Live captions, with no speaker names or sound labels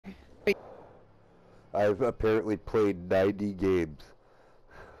I've apparently played 90 games.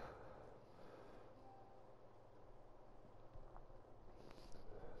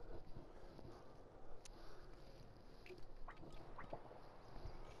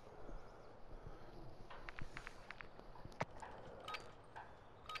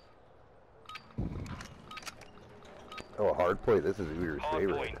 Oh, Hardpoint, this is Euter's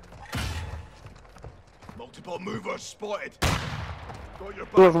favorite. Multiple movers spotted. Got your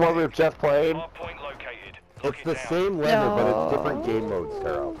back. This is one we've just played. Hardpoint located. It's the same level, but it's different game modes,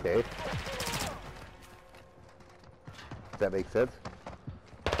 Sarah, okay? Does that make sense?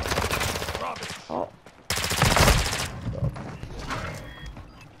 Oh.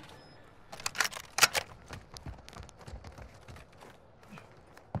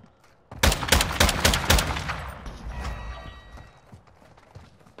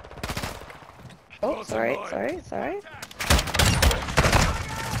 Oh, sorry. Oh,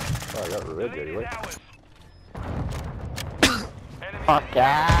 I got revenge anyway. Fuck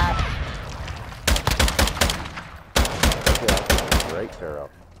yeah. Right, Sarah.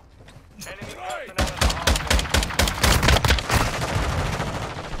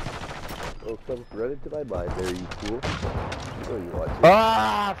 Oh, something read into my mind there, you fool. Oh, you want to?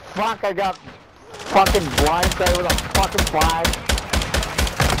 Ah, fuck, I got fucking blindsided with a fucking flash.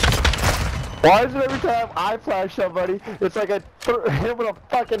 Why is it every time I flash somebody, it's like I hit with a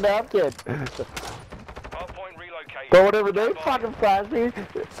fucking napkin? Hardpoint relocated. But whenever they fucking flash me...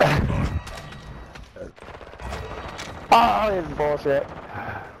 Oh, this is bullshit.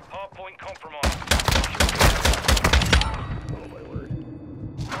 Hardpoint compromised. Oh my word.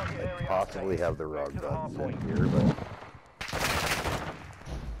 I possibly have the wrong guns in here, but...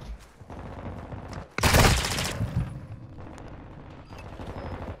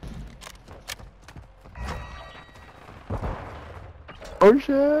 Oh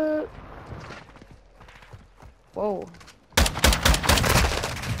shit! Whoa.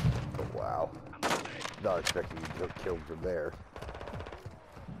 Oh wow. Not expecting you to get killed from there.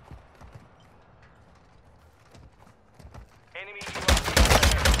 Enemy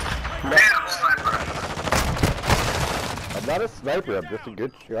I'm not a sniper, I'm just a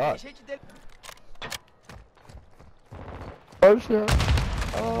good shot. Oh shit.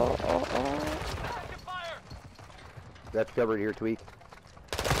 Oh. That's covered here, Tweak.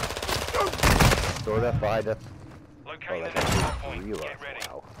 Throw that behind us. Locate Oh, the that's next hardpoint. real. Get ready.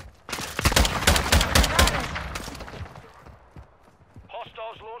 Wow.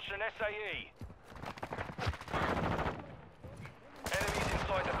 Hostiles launched an SAE. Enemies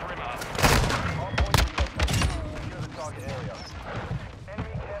inside the perimeter. Hardpoint relocated. Secure the target area.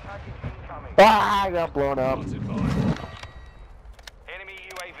 Enemy care package incoming. Ah, I got blown up. Enemy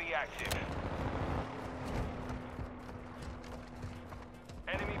UAV active.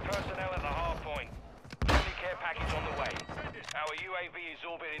 Enemy personnel at the hardpoint. Enemy care package on the way. Our UAV is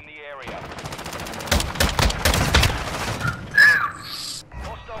orbiting the area.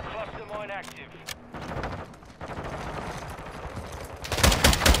 Hostile cluster mine active.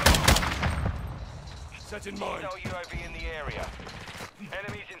 Set in mind. Hostile UAV in the area.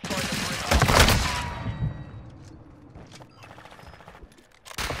 Enemies inside the perimeter.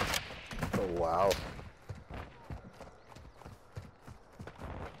 Oh wow.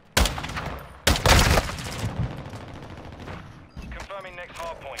 Confirming next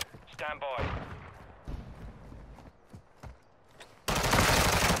hardpoint. Stand by.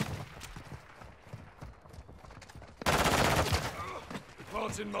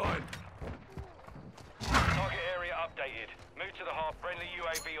 Plants in mind. Target area updated. Move to the hard friendly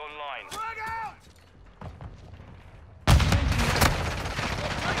UAV online.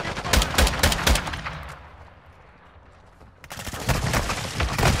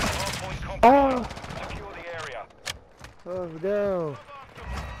 Hardpoint compromised. Secure the area. Oh no.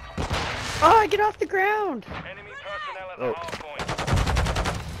 Oh, get off the ground! Enemy personnel at the hardpoint.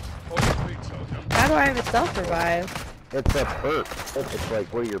 How do I have a self-revive? It's a perk. It's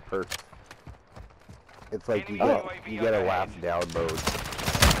like one of your perks. It's like you get a last down mode.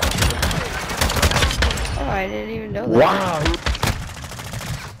 Oh, I didn't even know that. Wow!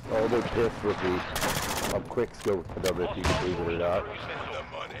 Oh, they're pissed with me. I'm quick scope for them if you can believe it or not.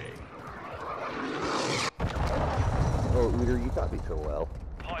 Oh, Euter, you got me so well.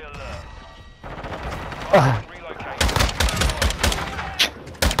 High alert. Hardpoint relocated.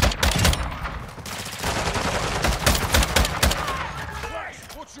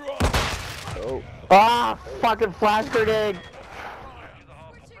 Oh, Ah, fucking flash grenade!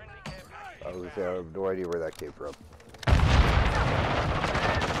 I have no idea where that came from. In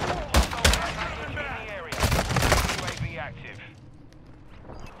the area. UAV active.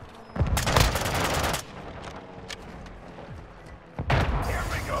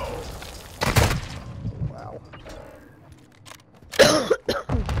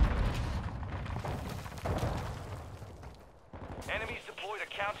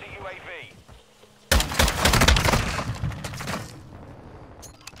 Counter UAV.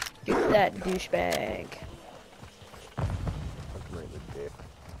 Get that douchebag. Fucking right in the dick.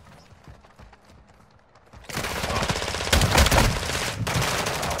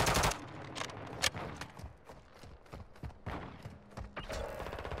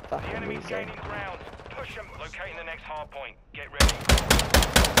 The Fucking enemy's loser. gaining ground. Push them. Locating the next hard point. Get ready.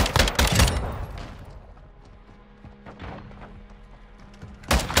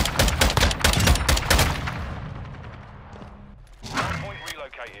 Hard point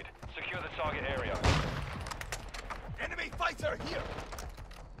relocated. Secure the target area. Enemy fighter here!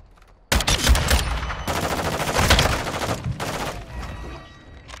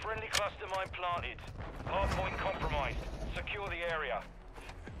 Friendly cluster mine planted. Hard point compromised. Secure the area.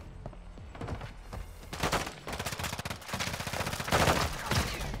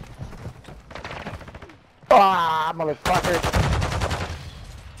 Ah, motherfucker.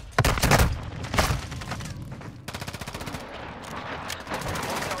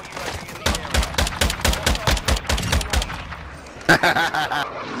 Hostile UAV in the area.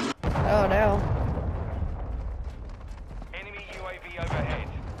 Oh no. Enemy UAV overhead.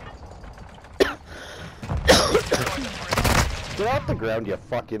 Get off the ground, you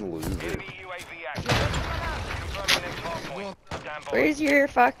fucking loser. Enemy UAV active. Confirming next hard point. Stand by. Where's your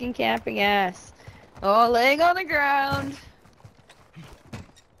fucking camping ass? Oh, laying on the ground.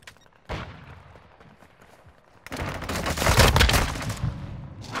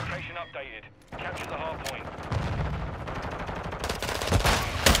 Location updated. Capture the hard point.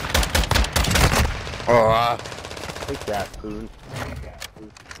 Take that, Poon.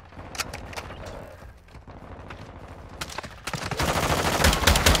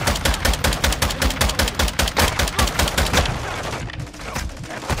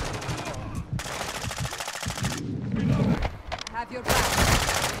 Have your back.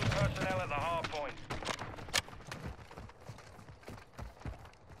 Personnel at the hard point.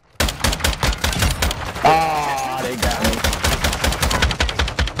 Ah, they got me.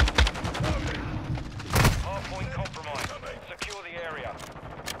 Hard point compromised. Secure the area.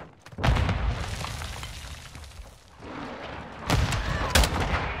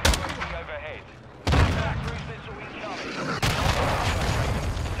 UAV overhead. Cruise missile incoming.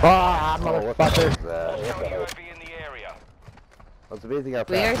 Ah, Oh, what the motherfucker. fuck is that? Hostile UAV in the area. It's amazing how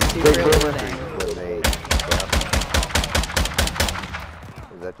We are fast super these losing. when they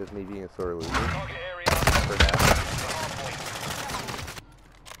Is that just me being a sore loser? Target area. For now. The hard point.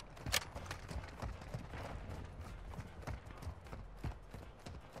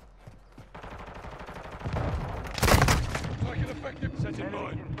 Target effective. Set in Enemies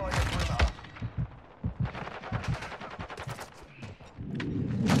mine. inside the perimeter.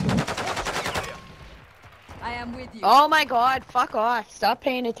 I am with you. Oh my god, fuck off. Stop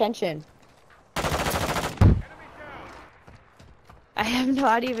paying attention. I have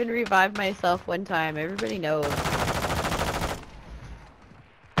not even revived myself one time. Everybody knows.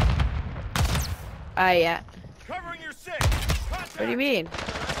 Yeah. Covering your six. What do you mean?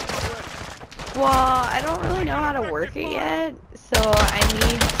 Well, I don't really know how to work it yet, so I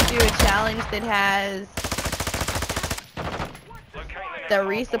need to do a challenge that has Locating the next hard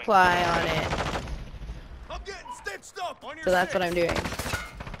point. resupply on it. I'm getting stitched up on your So that's what six. I'm doing.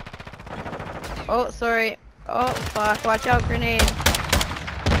 Oh, sorry. Oh, fuck. Watch out, grenade.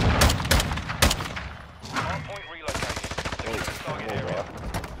 Hard point relocated. Secure the target area.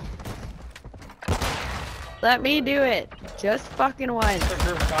 Let me do it. Just fucking once.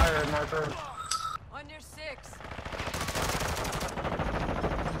 On your six.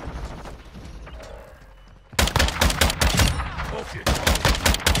 Off you.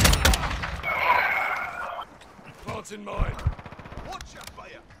 Plants in mine. Watch your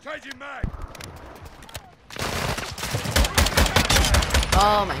fire. Changing mag.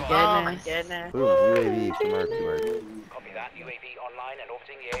 Oh my goodness. Ooh, UAV, smart. Copy that. UAV online and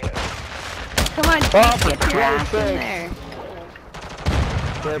orbiting the area. Come on, Oh, for get your ass Christ's in sake. there.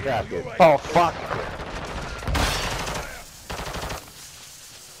 Care package. Oh, fuck.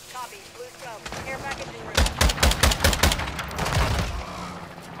 Copy. Blue scope. Air package en route.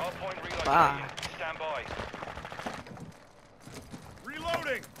 Hard point relocated. Fuck. Stand by.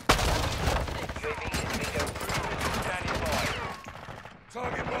 Reloading. UAV is bingo. Cruise missile standing by.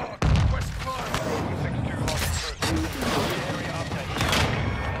 Target mark. West fire. 6-2 lost cruise. Area update.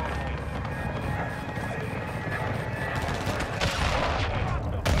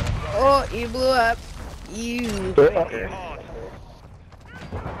 Oh, you blew up. You fucker. Hard.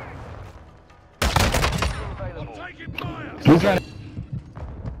 Available. Taking fire. He's got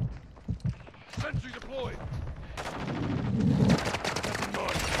Sentry deployed. Set in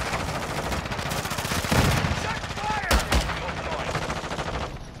mine.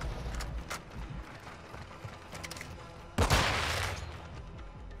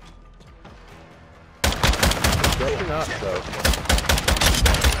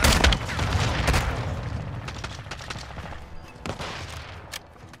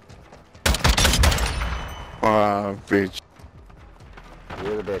 Bitch.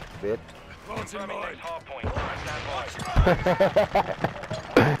 You're the bitch. Plants in Confirming mine. next hardpoint. Stand by.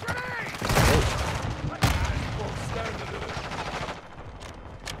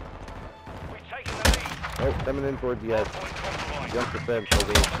 We've taken the lead. Oh, coming in towards you guys. Hardpoint compromised. Jump the fence,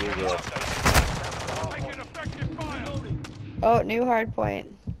 over here. Taking effective fire. Oh, new hard point.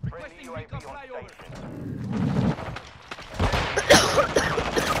 Friendly UAV on station.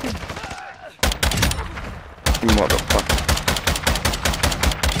 Motherfucker.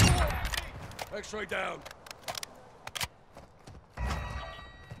 X-ray down.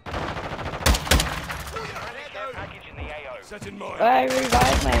 Friendly care package in the AO. Set in mine. I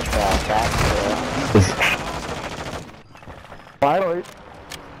revived myself. That's cool. Finally.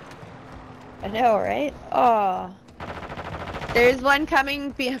 I know, right? Oh. There's one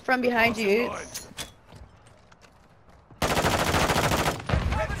coming from behind you.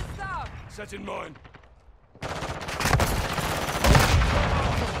 Cover the stop. Set in mine.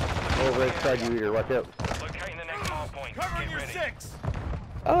 Over inside you, Euter. Watch out. Locating the next hardpoint. Covering Get your ready. 6.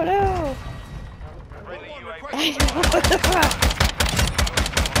 Oh no! Friendly I UAV. know, what the fuck?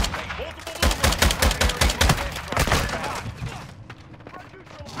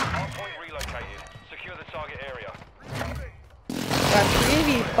 Hardpoint relocated. Secure the target area. Got 3 of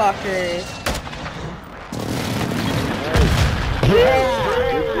you fuckers.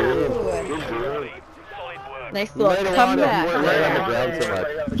 Solid work. Nice little comeback. Right on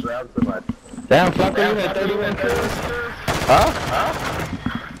the ground so much. Damn, fucker, you had 31 kills. Huh?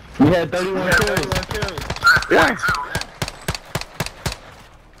 You had 31 kills. Yeah.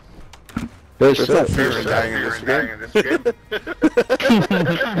 There's There's no fear in dying in this game.